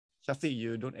Shafiq,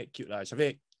 you don't act cute lah,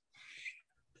 Shafiq.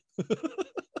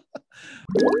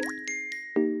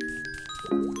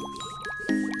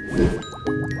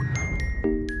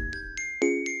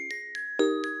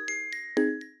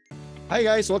 Hi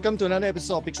guys, welcome to another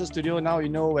episode of Pixel Studio. Now you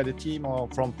know where the team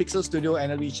from Pixel Studio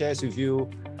NLE shares with you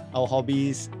our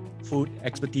hobbies, food,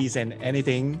 expertise, and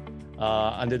anything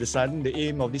under the sun. The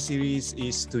aim of this series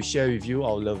is to share with you,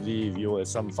 our lovely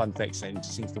viewers, some fun facts and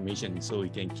interesting information so we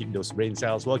can keep those brain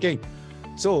cells working.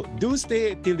 So do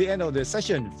stay till the end of the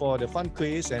session for the fun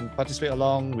quiz and participate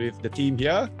along with the team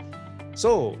here.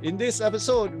 So in this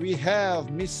episode, we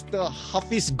have Mr.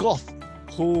 Hafiz Goth,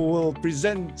 who will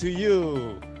present to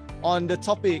you on the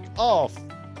topic of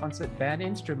concert band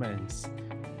instruments.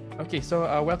 Okay, so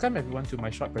welcome everyone to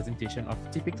my short presentation of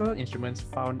typical instruments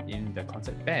found in the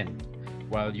concert band.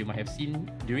 While you might have seen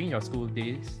during your school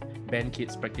days, band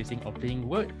kids practicing or playing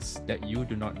words that you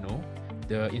do not know,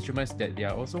 the instruments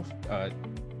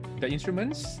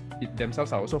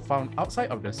themselves are also found outside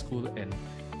of the school and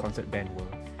concert band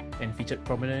world, and featured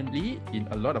prominently in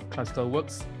a lot of classical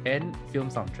works and film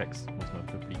soundtracks, most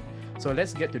notably. So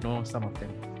let's get to know some of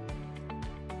them.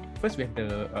 First, we have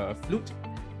the flute.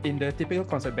 In the typical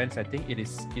concert band setting, it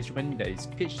is an instrument that is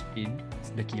pitched in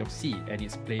the key of C, and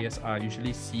its players are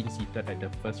usually seen seated at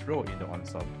the first row in the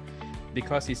ensemble.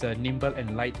 Because it's a nimble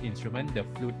and light instrument, the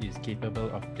flute is capable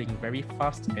of playing very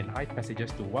fast and high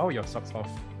passages to wow your socks off.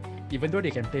 Even though they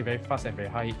can play very fast and very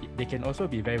high, they can also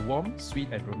be very warm, sweet,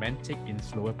 and romantic in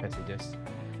slower passages.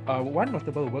 One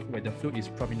notable work where the flute is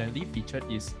prominently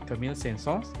featured is Camille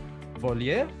Saint-Saëns'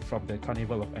 Volière from the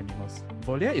Carnival of Animals.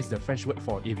 Volière is the French word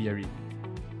for aviary.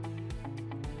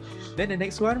 Then the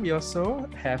next one, we also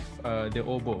have the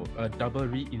oboe, a double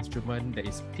reed instrument that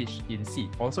is pitched in C,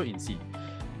 also in C.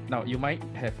 Now, you might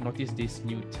have noticed this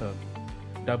new term,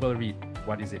 double reed.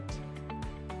 What is it?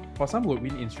 For some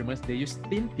woodwind instruments, they use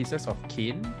thin pieces of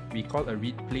cane we call a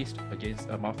reed placed against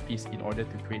a mouthpiece in order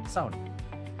to create sound.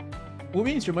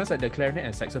 Woodwind instruments like the clarinet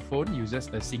and saxophone uses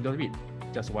a single reed,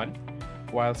 just one,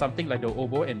 while something like the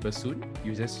oboe and bassoon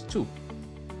uses two.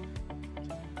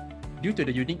 Due to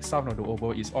the unique sound of the oboe,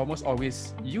 it's almost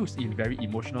always used in very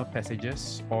emotional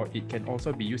passages, or it can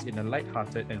also be used in a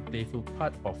light-hearted and playful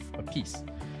part of a piece.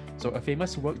 So a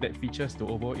famous work that features the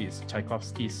oboe is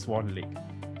Tchaikovsky's Swan Lake.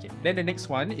 Okay. Then the next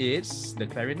one is the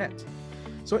clarinet.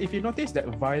 So if you notice that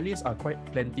violins are quite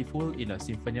plentiful in a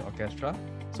symphony orchestra,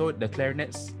 so the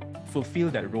clarinets fulfill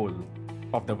that role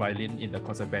of the violin in the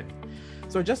concert band.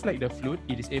 So just like the flute,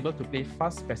 it is able to play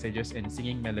fast passages and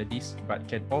singing melodies, but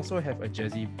can also have a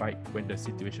jazzy bite when the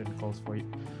situation calls for it.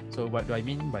 So what do I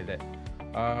mean by that?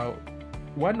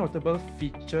 One notable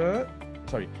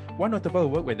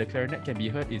work where the clarinet can be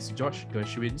heard is George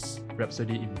Gershwin's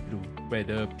Rhapsody in Blue, where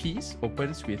the piece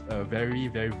opens with a very,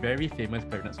 very, very famous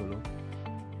clarinet solo.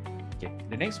 Okay,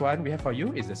 the next one we have for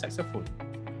you is the saxophone.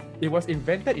 It was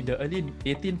invented in the early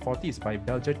 1840s by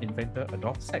Belgian inventor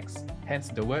Adolphe Sax, hence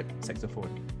the word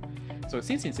saxophone. So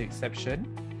since its inception,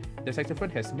 the saxophone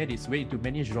has made its way into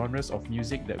many genres of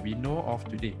music that we know of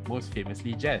today, most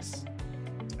famously jazz.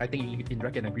 I think Indra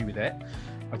can agree with that.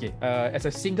 Okay, as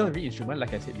a single reed instrument,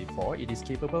 like I said before, it is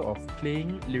capable of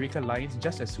playing lyrical lines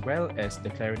just as well as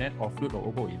the clarinet or flute or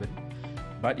oboe even.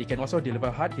 But it can also deliver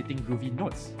hard-hitting groovy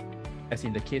notes, as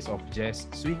in the case of jazz,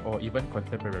 swing, or even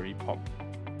contemporary pop.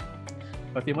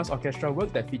 A famous orchestral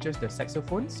work that features the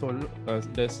saxophone solo,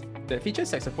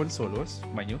 saxophone solos,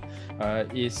 mind you,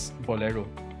 is Bolero,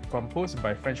 composed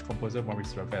by French composer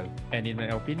Maurice Ravel. And in my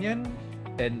opinion,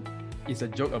 and it's a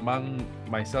joke among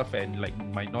myself and like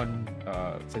my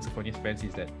non-saxophonist friends,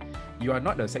 is that you are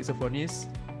not a saxophonist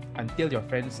until your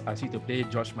friends ask you to play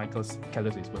George Michael's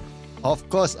Careless Whisper. Of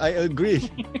course, I agree.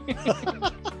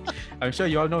 I'm sure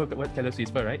you all know what Careless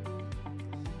Whisper, right?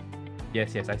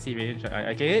 Yes, I see.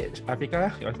 Okay,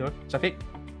 Afika, also Shafiq.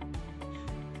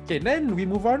 Okay, then we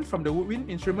move on from the woodwind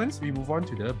instruments. We move on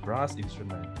to the brass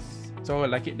instruments. So,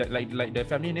 like the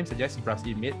family name suggests, brass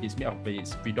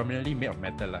is predominantly made of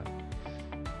metal, lah.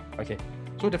 Okay,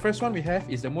 so the first one we have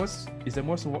is the most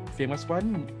famous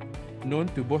one, known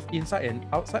to both inside and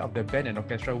outside of the band and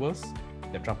orchestra worlds,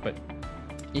 the trumpet.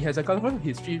 It has a colorful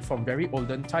history from very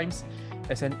olden times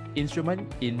as an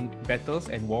instrument in battles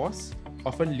and wars,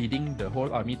 often leading the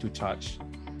whole army to charge,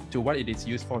 to what it is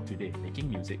used for today, making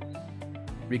music.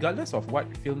 Regardless of what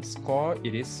film score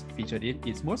it is featured in,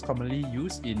 it's most commonly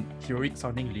used in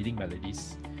heroic-sounding leading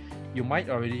melodies. You might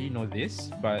already know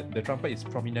this, but the trumpet is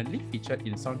prominently featured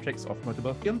in soundtracks of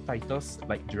notable film titles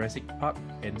like Jurassic Park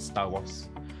and Star Wars,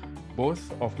 both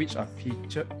of which are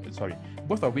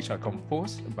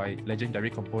composed by legendary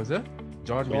composer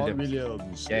John John Williams.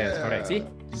 Williams. Yes, correct. See?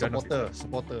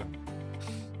 Supporter.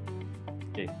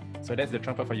 Okay, so that's the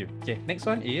trumpet for you. Okay, next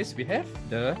one is we have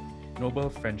the noble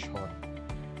French horn.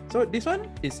 So this one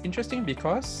is interesting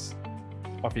because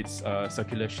of its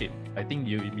circular shape. I think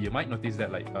you might notice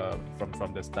that like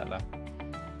from the start lah.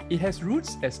 It has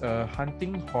roots as a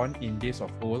hunting horn in days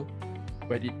of old,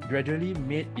 but it gradually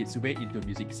made its way into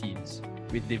music scenes.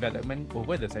 With development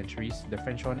over the centuries, the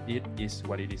French horn is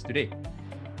what it is today.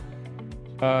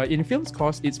 In film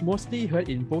scores, it's mostly heard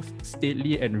in both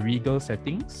stately and regal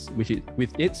settings, with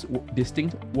its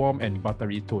distinct warm and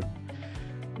buttery tone.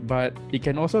 But it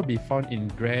can also be found in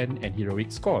grand and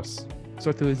heroic scores.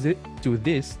 So to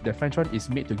this, the French horn is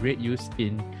made to great use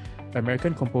in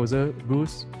American composer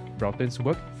Bruce Broughton's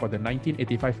work for the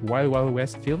 1985 Wild Wild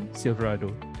West film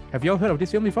Silverado. Have you all heard of this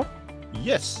film before?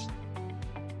 Yes.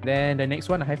 Then the next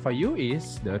one I have for you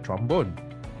is the trombone.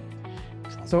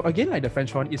 So again, like the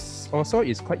French horn, is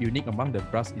quite unique among the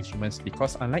brass instruments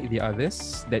because unlike the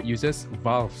others that uses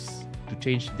valves to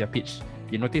change their pitch,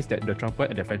 you notice that the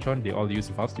trumpet and the French horn, they all use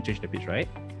valves to change the pitch, right?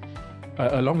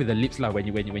 Along with the lips lah, when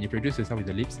you produce the sound with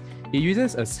the lips, it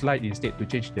uses a slide instead to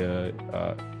change the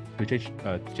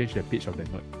pitch of the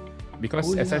note.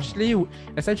 Because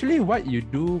essentially what you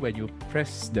do when you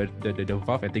press the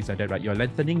valve and things like that, right, you're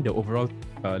lengthening the overall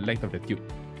length of the tube.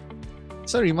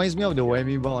 So it reminds me of the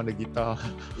whammy bar on the guitar.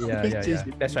 Yeah.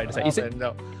 That's right.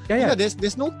 Yeah.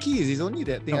 There's no keys. It's only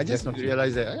that thing. I just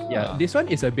realized that. Yeah, this one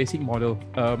is a basic model.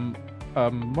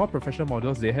 More professional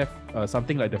models, they have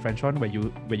something like the French horn where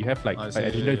you have like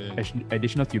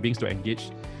additional tubings to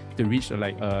engage to reach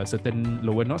like certain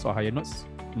lower notes or higher notes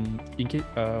in case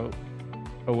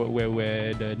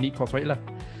where the need calls for it lah.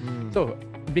 So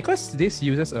because this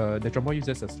uses the trombone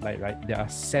uses a slide, right? There are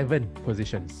 7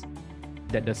 positions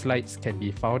that the slides can be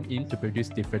found in to produce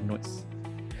different notes.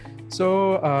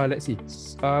 So let's see.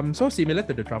 So similar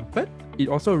to the trumpet, it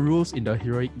also rules in the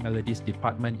heroic melodies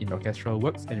department in orchestral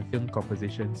works and film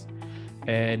compositions.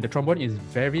 And the trombone is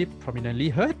very prominently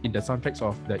heard in the soundtracks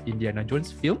of the Indiana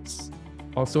Jones films,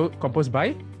 also composed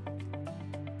by,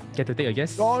 get to take a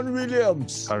guess? John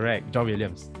Williams. Correct, John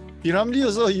Williams. Piramli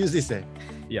also use this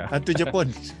Yeah. To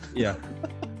Japan. Yeah.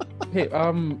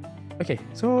 Okay,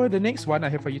 so the next one I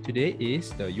have for you today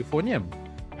is the euphonium.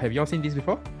 Have you all seen this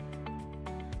before?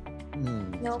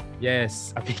 No.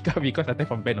 Yes, because I take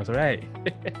from band also, right?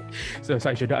 so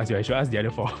I should ask you. I should ask the other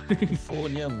 4.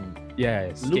 Euphonium.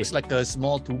 Yes. Looks like a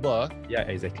small tuba. Yeah,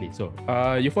 exactly. So,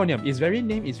 euphonium, its very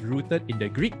name is rooted in the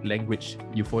Greek language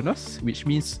euphonos, which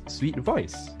means sweet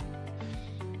voice.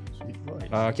 Sweet voice.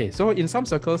 Okay, so in some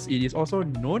circles, it is also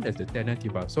known as the tenor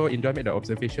tuba. So Indra made the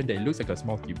observation that it looks like a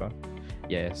small tuba.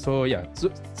 Yeah, so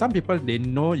some people, they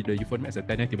know the euphonium as a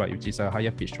tenor tuba, which is a higher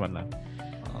pitched one lah.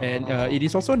 And it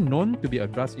is also known to be a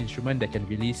brass instrument that can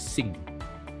really sing.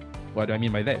 What do I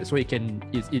mean by that? So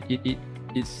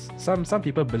it's some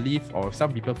people believe or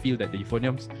some people feel that the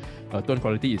euphonium's tone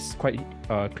quality is quite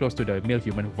close to the male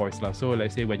human voice lah. So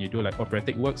let's say when you do like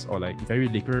operatic works or like very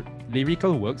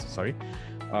lyrical works,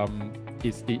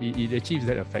 it achieves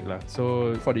that effect lah.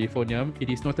 So for the euphonium, it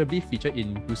is notably featured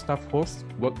in Gustav Holst's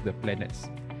work The Planets.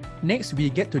 Next, we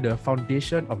get to the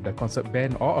foundation of the concert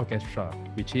band or orchestra,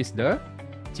 which is the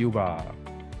tuba.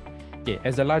 Okay,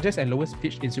 as the largest and lowest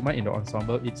pitched instrument in the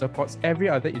ensemble, it supports every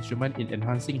other instrument in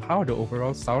enhancing how the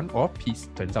overall sound or piece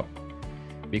turns out.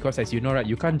 Because as you know, right,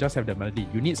 you can't just have the melody.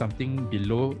 You need something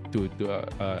below to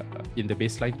in the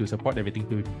bass line to support everything,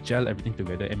 to gel everything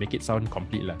together and make it sound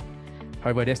complete lah.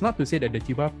 However, that's not to say that the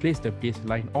tuba plays the bass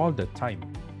line all the time.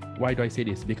 Why do I say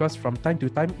this? Because from time to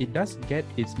time, it does get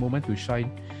its moment to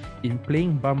shine in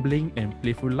playing bumbling and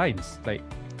playful lines, like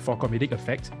for comedic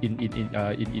effect in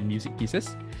music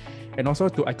pieces, and also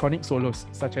to iconic solos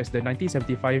such as the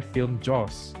 1975 film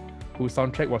Jaws, whose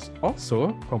soundtrack was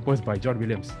also composed by John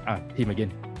Williams. Him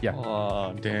again. Yeah.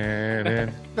 Oh,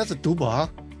 damn. That's a tuba.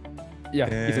 Yeah,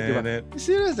 it's a tuba.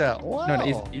 Serious? Wow. No,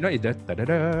 it's the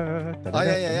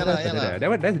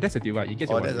that's a tuba.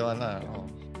 That's the one lah.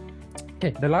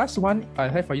 Okay, the last one I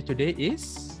have for you today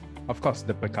is, of course,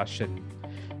 the percussion.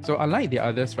 So unlike the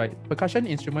others, right, percussion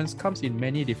instruments comes in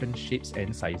many different shapes and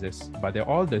sizes, but they're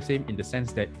all the same in the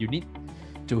sense that you need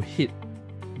to hit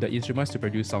the instruments to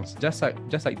produce sounds, just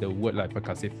like the word like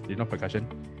percussive, percussion.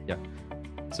 Yeah.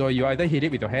 So you either hit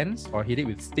it with your hands or hit it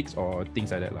with sticks or things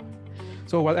like that lah.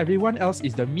 So while everyone else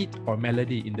is the meat or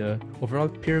melody in the overall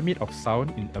pyramid of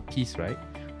sound in a piece, right,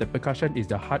 the percussion is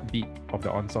the heartbeat of the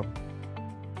ensemble,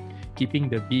 keeping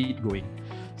the beat going.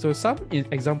 So some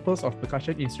examples of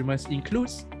percussion instruments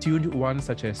includes tuned ones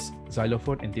such as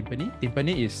xylophone and timpani.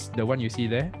 Timpani is the one you see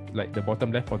there, like the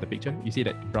bottom left of the picture. You see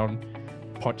that brown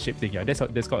pod-shaped thing. Yeah, that's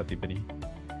called a timpani.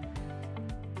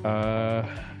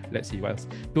 Let's see what else.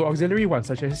 Two auxiliary ones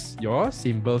such as your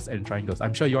cymbals and triangles.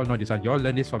 I'm sure you all know this one. You all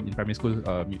learned this from in primary school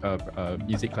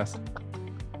music class.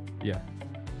 Yeah.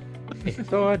 Okay,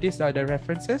 so these are the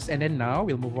references, and then now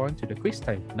we'll move on to the quiz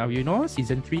time. Now you know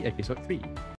season 3, episode 3.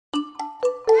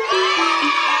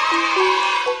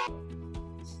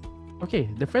 Okay,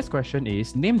 the first question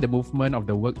is, name the movement of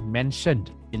the work mentioned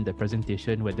in the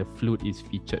presentation where the flute is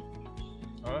featured.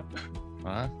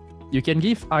 You can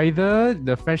give either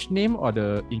the French name or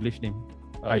the English name.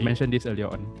 I mentioned this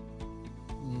earlier on.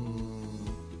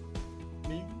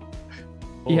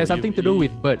 It has something to do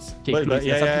with birds. Okay,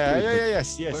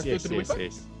 yes.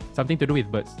 Something to do with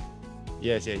birds.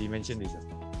 Yes, you mentioned this.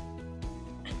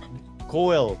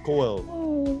 Coel.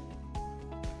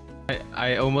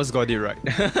 I almost got it right.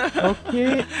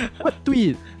 Okay. What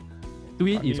tweet?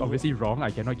 Tweet is obviously wrong. I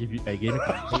cannot give you again.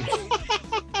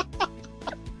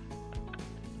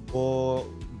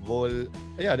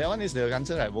 Yeah, that one is the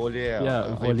answer, right? Voliere.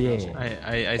 Yeah, Voliere.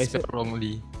 I spelled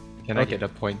wrongly. Can I get the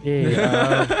point? Okay.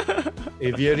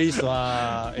 Aviary.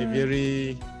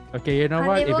 Aviary. Okay, you know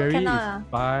what? Carnival Aviary cannot. is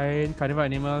fine. Carnival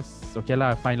animals. Okay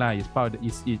lah, fine lah. It's part of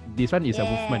this one is a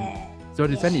movement. So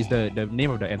this one is the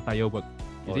name of the entire work.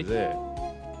 Is it?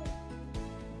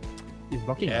 It's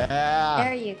blocking. Yeah.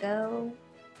 There you go.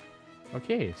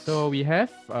 Okay, so we have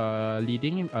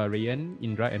leading Rayan,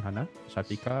 Indra, and Hannah,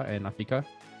 Shafiqa, and Afika.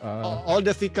 All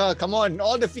the fika, come on,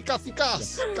 all the fikas,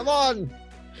 come on.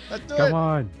 Let's do Come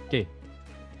on. Okay.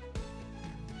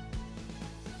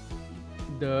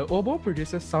 The oboe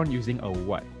produces sound using a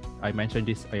what? I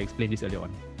explained this earlier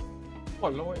on.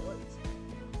 What? What?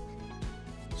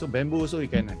 So bamboo also you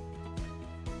can.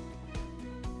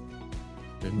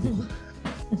 Bamboo.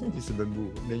 This is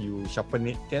bamboo. Then you sharpen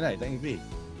it, can I? Technically.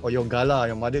 Or your gala,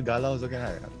 your mother gala also can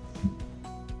I?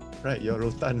 Right, your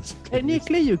rotan also can.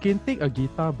 Technically, you can take a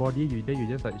guitar body, then you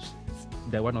just like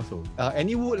that one also.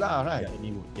 Any wood lah, right? Yeah,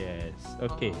 any wood. Yes.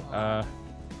 Okay.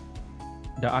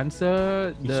 The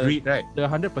answer, It's reed, right? the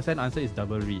 100% answer is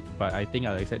double reed, but I think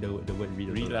I'll accept the word reed.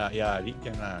 Reed lah, yeah, reed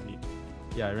can lah. Reed.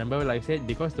 Yeah, remember like I said,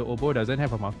 because the oboe doesn't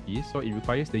have a mouthpiece, so it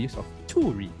requires the use of 2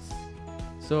 reeds.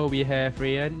 So we have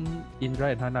Rayan,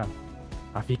 Indra, and Hannah.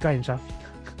 Afika and Shafiq.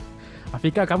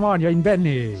 Afika, come on, you're in band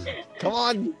ni. Come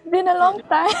on! Been a long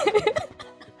time.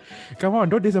 Come on,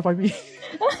 don't disappoint me.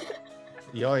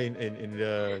 You're in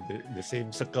the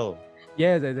same circle.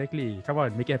 Yes, exactly. Come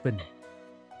on, make it happen.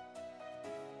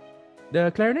 The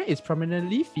clarinet is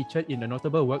prominently featured in a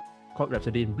notable work called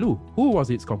Rhapsody in Blue. Who was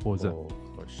its composer? Oh,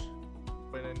 gosh.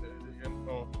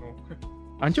 No.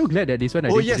 Aren't you glad that this one I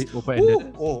Oh, didn't yes. put it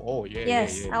open-ended? Yeah.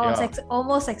 Yes, yeah. I was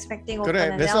almost expecting open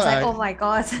Correct, ended. that's I was like, why oh my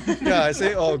god. Yeah, I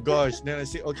say, oh gosh. Then I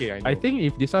say, okay, I know. I think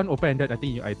if this one open-ended, I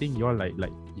think you're like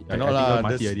I know think lah. you're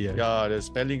mati already. Yeah, the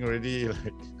spelling already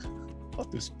like how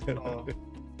to spell.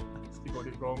 Still got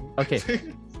it wrong. Okay.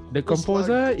 The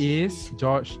composer is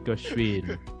George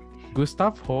Gershwin.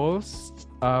 Gustav Holst,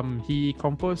 he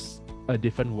composed a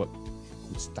different work.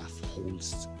 Gustav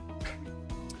Holst.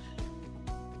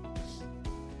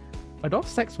 Adolf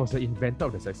Sax was the inventor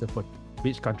of the saxophone.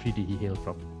 Which country did he hail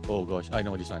from? Oh gosh, I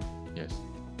know this one. Yes,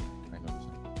 I know this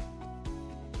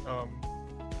one.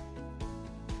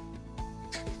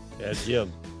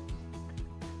 Belgium.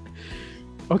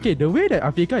 Okay, the way that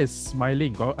Afika is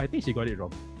smiling, I think she got it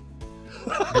wrong.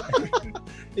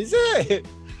 Is it?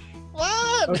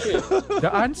 What? Okay. The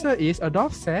answer is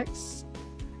Adolf Sax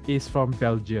is from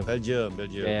Belgium. Belgium.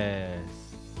 Yes.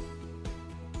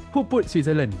 Who put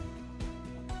Switzerland?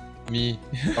 Me.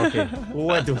 Okay.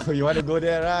 You want to go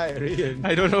there, right? Rian?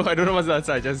 I don't know what's the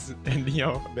answer. I just ending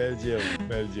out. Belgium.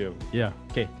 Yeah.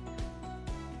 Okay.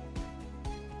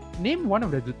 Name one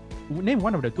of the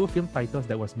 2 film titles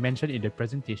that was mentioned in the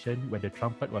presentation where the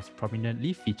trumpet was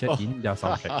prominently featured in their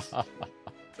soundtracks.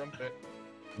 Trumpet.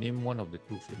 Name one of the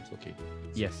 2 films. Okay.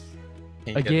 Yes.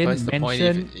 Can Again, get twice the point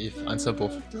mention- if answer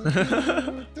both.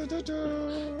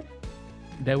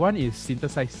 That one is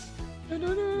synthesized.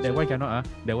 That one cannot.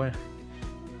 That one.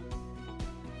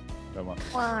 Come on.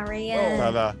 Wow,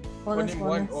 Rayan. Bonus.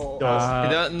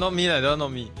 Not me lah. That one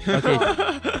not me. Okay.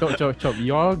 Chop.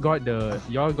 You all got the.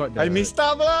 I missed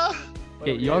up lah.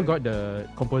 Okay, you all got the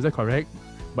composer correct,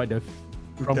 but the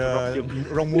wrong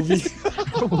Wrong movie.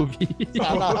 movie.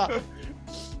 Salah.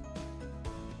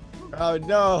 Oh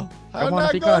no. Come on,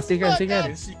 Afika, sing it.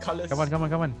 Can see colours. Come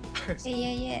on.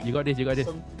 Yeah. You got this.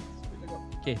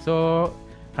 Okay, so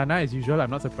Hannah, as usual,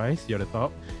 I'm not surprised. You're the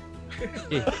top.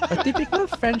 Okay, a typical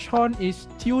French horn is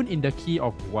tuned in the key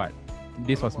of what?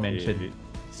 This was mentioned.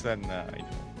 This one, I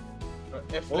know.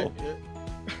 F flat.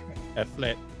 F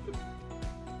flat.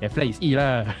 F flat is E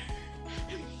lah.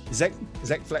 Z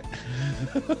flat.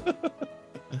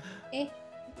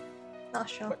 Not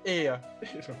sure. A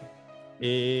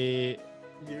A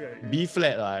B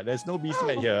flat lah. There's no B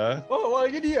flat here. Oh,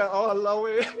 gini ah. Oh, allow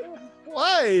it.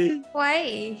 Why?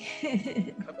 Why?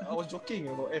 I was joking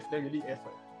about F, then really F.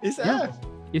 It's Yeah. F.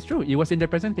 It's true. It was in the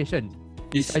presentation.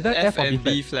 It's either F, F or and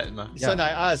B B flat ma. This one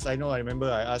I asked. I remember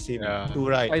I asked him. Yeah.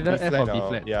 Two right. Either B F or B or-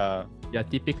 flat. Yeah. Yeah,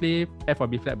 typically F or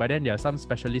B flat, but then there are some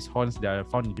specialist horns that are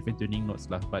found in different tuning notes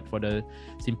lah. But for the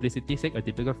simplicity's sake, a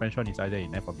typical French horn is either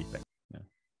in F or B flat. Yeah.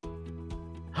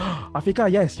 Afika,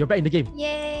 yes, you're back in the game.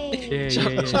 Yay!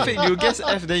 Yeah. Shafiq, you guess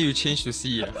F, then you change to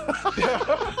C.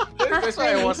 That's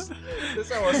why I was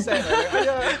sad.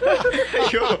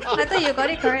 I thought you got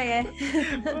it correct.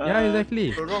 Yeah,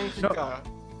 exactly. The wrong No. fika.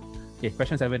 Okay,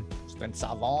 question 7. Then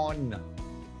Savon.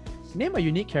 Name a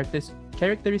unique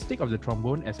characteristic of the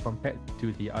trombone as compared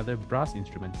to the other brass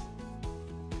instruments.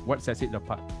 What sets it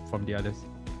apart from the others?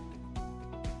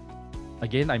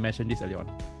 Again, I mentioned this earlier on.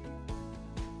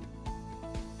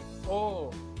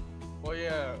 Oh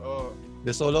yeah. Oh.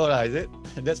 The solo lah, is it?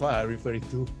 That's what I'm referring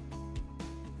to.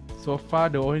 So far,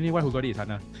 the only one who got it is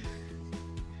Hannah.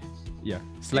 Yeah,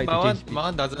 slight to change. My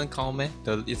one doesn't count, man.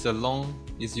 It's a long,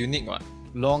 it's unique, what?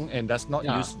 Long and does not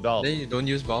Yeah. use valve. Then you don't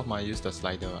use valve, I use the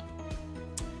slider. What?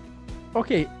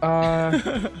 Okay,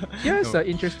 here's No. an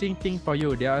interesting thing for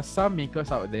you. There are some makers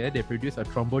out there, they produce a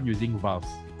trombone using valves.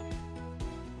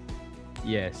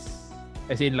 Yes.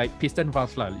 As in like piston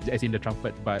valves lah, as in the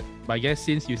trumpet. But I guess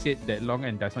since you said that long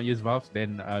and does not use valves,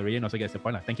 then Rayan also gets the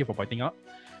point lah. Thank you for pointing out.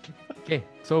 Okay,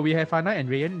 so we have Hannah and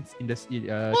Rayan in the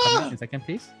coming in second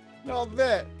place. Not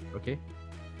bad. Okay.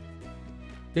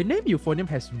 The name Euphonium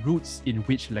has roots in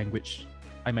which language?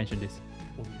 I mentioned this.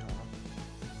 Oh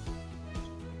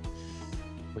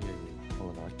yeah.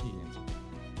 Oh lucky.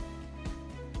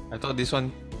 I thought this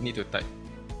one need to type.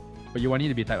 But you want it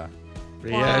to be typed ah?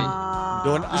 Rian,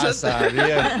 don't ask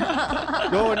Rian.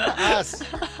 Don't ask.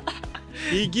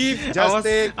 He give, just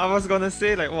take. I was gonna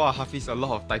say like, wow, Hafiz a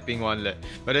lot of typing one leh,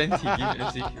 but then he give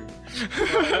MCQ.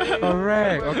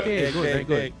 Correct. Okay, Take, good, very take,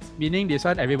 good. take. Meaning this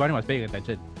one, everyone was paying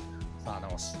attention.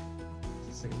 Thanos.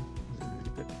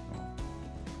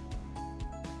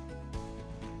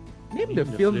 Name the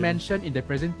film mentioned in the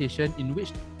presentation in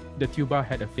which the tuba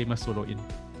had a famous solo in.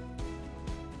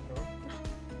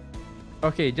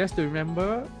 Okay, just to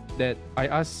remember that I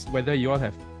asked whether you all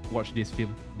have watched this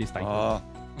film, this title. Oh.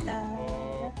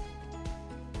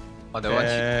 Oh, that one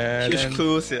huge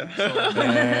clues, yeah.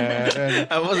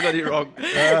 I almost got it wrong.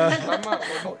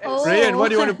 Rayan, what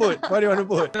do you want to put? What do you want to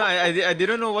put? No, I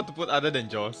didn't know what to put other than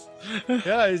Jaws.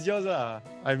 Yeah, it's yours lah.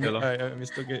 I Yeah,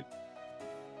 mistook it.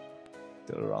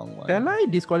 The wrong one. Shall I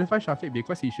disqualify Shafiq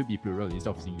because he should be plural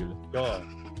instead of singular?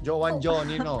 Jaw one jaw,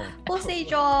 you know. Who say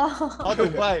jaw? How to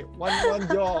buy? One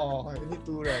jaw. I need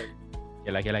two right.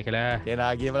 Okay lah. Okay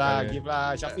lah, give lah, Okay. give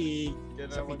lah. Shafiq.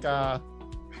 Shafika.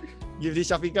 Give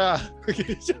this Shafika. Give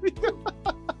this Shafika.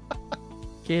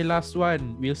 Okay, last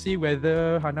one. We'll see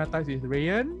whether Hannah ties with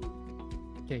Rayan.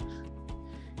 Okay.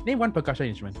 Name one percussion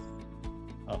instrument.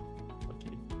 Okay.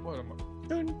 What am I?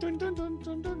 Dun, dun, dun, dun,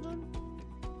 dun, dun, dun.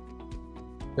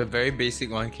 The very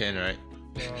basic one can, right?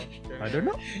 I don't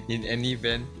know. In any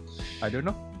band. I don't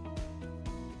know.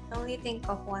 I only think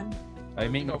of one. I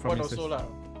make no Got one promises. also lah.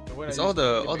 The one It's I all used to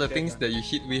the play all the back things then, that you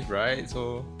hit with, right?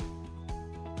 So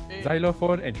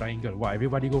Xylophone and triangle. Wow,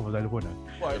 everybody go for xylophone.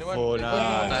 Wah, the one- Phone the lah,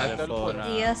 one- Yeah. the phone phone lah.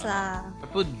 Ears lah. I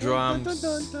put drums. Dun,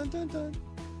 dun, dun, dun, dun.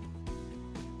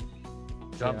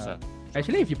 Drums Yeah. ah.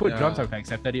 Actually, if you put Yeah. drums, I've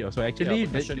accepted it. Also, actually,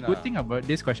 Yeah, the percussion good lah. thing about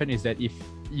this question is that if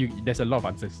there's a lot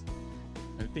of answers.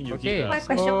 I think you Okay. hit Why lah.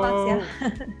 question marks, yeah?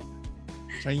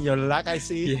 Trying your luck, I He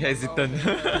see. hesitant.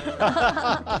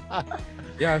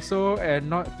 Yeah. So, and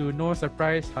not to no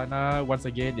surprise, Hannah once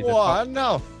again is the Wow, top.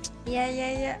 now.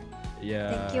 Yeah.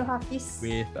 Yeah. Thank you, Hafiz.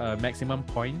 With maximum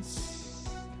points.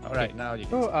 Alright, now you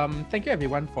can. So thank you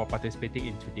everyone for participating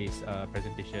in today's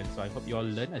presentation. So I hope you all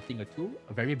learned a thing or two,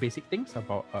 very basic things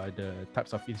about the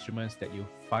types of instruments that you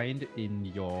find in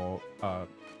your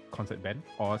concert band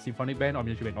or symphonic band or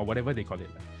military band or whatever they call it.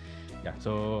 Yeah.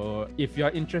 So if you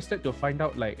are interested to find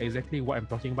out like exactly what I'm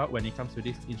talking about when it comes to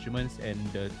these instruments and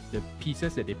the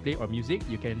pieces that they play or music,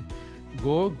 you can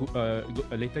go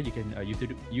later. You can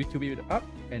YouTube it up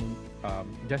and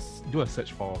just do a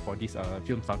search for these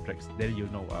film soundtracks. Then you'll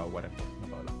know what I'm talking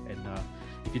about lah. And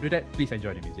if you do that, please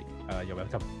enjoy the music. You're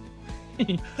welcome.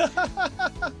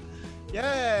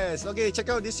 Yes. Okay, check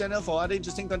out this channel for other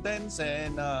interesting contents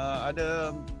and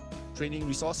other training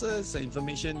resources,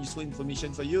 useful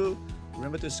information for you.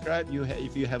 Remember to subscribe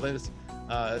if you haven't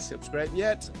subscribed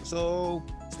yet. So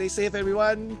stay safe,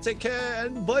 everyone. Take care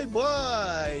and bye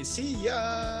bye. See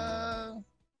ya.